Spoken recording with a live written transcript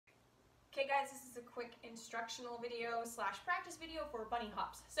Okay guys, this is a quick instructional video / practice video for bunny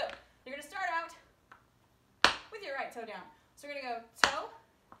hops. So you're going to start out with your right toe down. So we're going to go toe,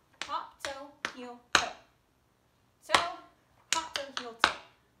 hop, toe, heel, toe. Toe, hop, toe, heel, toe.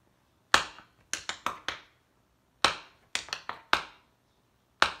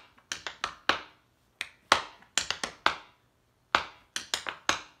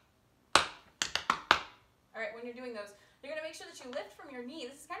 Alright, when you're doing those, you're going to make sure that you lift from your knee.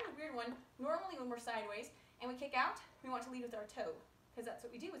 This is kind of a weird one. Normally when we're sideways and we kick out, we want to lead with our toe, because that's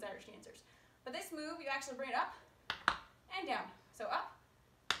what we do as Irish dancers. But this move, you actually bring it up and down. So up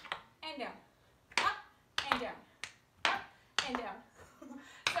and down, up and down, up and down.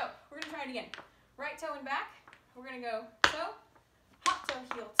 So we're going to try it again. Right toe and back. We're going to go toe, hop, toe,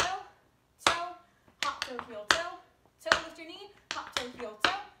 heel, toe, toe, hop, toe, heel, toe, toe, lift your knee, hop, toe, heel,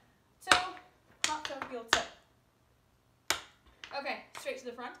 toe, toe, hop, toe, heel, toe. Okay, straight to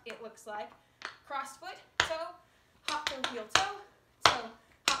the front. It looks like crossed foot, toe, hop, toe, heel, toe, toe,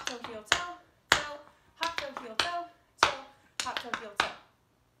 hop, toe, heel, toe, toe, hop, toe, heel, toe, toe, hop, toe, heel, toe.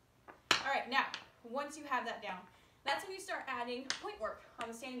 All right, now, once you have that down, that's when you start adding point work on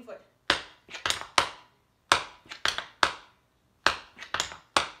the standing foot.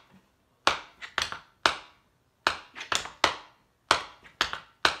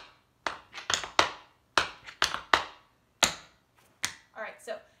 All right,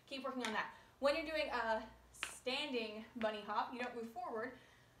 so keep working on that. When you're doing a standing bunny hop, you don't move forward.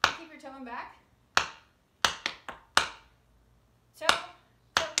 You keep your toe in back. Toe,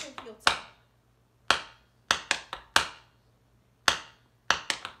 toe, toe, heel, toe.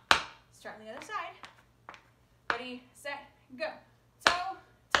 Let's try on the other side. Ready, set, go.